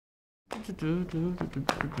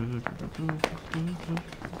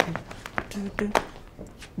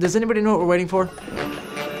Does anybody know what we're waiting for?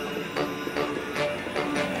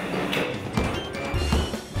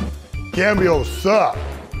 Cambio suck.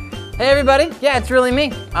 Hey everybody, yeah, it's really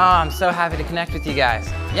me. Oh, I'm so happy to connect with you guys.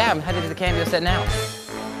 Yeah, I'm headed to the Cambio set now.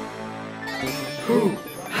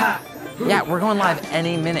 Yeah, we're going live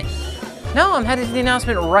any minute. No, I'm headed to the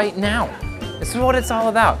announcement right now. This is what it's all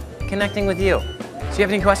about, connecting with you. So you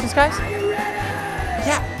have any questions, guys?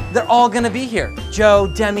 Yeah, they're all gonna be here. Joe,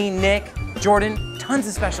 Demi, Nick, Jordan, tons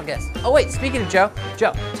of special guests. Oh wait, speaking of Joe,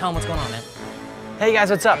 tell them what's going on, man. Hey guys,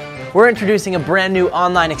 what's up? We're introducing a brand new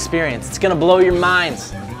online experience. It's gonna blow your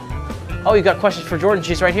minds. Oh, you got questions for Jordan?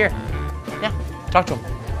 She's right here. Yeah, talk to him.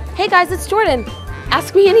 Hey guys, it's Jordan.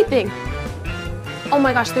 Ask me anything. Oh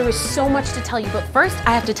my gosh, there was so much to tell you, but first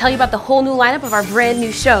I have to tell you about the whole new lineup of our brand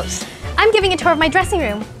new shows. I'm giving a tour of my dressing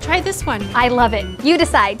room. Try this one. I love it. You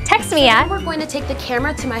decide. Text me at. We're going to take the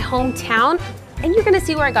camera to my hometown, and you're gonna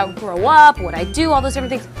see where I got grow up, what I do, all those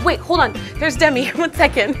different things. Wait, hold on. There's Demi. 1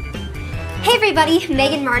 second. Hey everybody,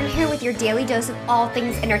 Megan Martin here with your daily dose of all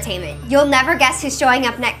things entertainment. You'll never guess who's showing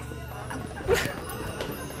up next.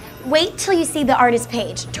 Wait till you see the artist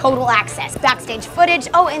page. Total access, backstage footage.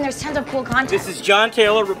 Oh, and there's tons of cool content. This is John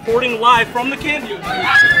Taylor reporting live from the Cambio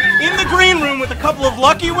in the green room with a couple of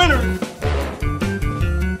lucky winners.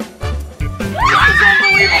 This is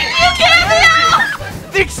unbelievable! You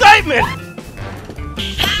Cambio! The excitement!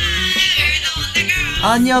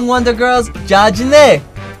 Annyeong Wonder Girls, Jajine!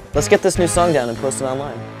 Let's get this new song down and post it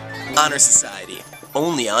online. Honor Society,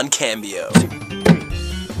 only on Cambio.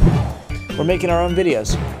 We're making our own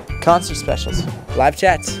videos, concert specials, live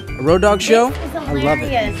chats, a Road Dog show. I love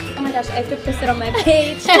it. Oh my gosh, I have to post it on my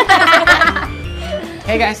page.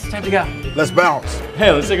 Hey guys, time to go. Let's bounce.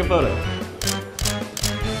 Hey, let's take a photo.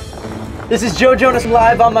 This is Joe Jonas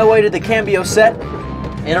live on my way to the Cambio set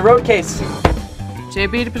in a road case.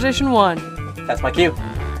 JB to position 1. That's my cue.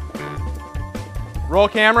 Roll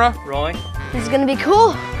camera. Rolling. This is gonna be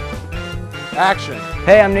cool. Action.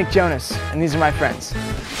 Hey, I'm Nick Jonas, and these are my friends.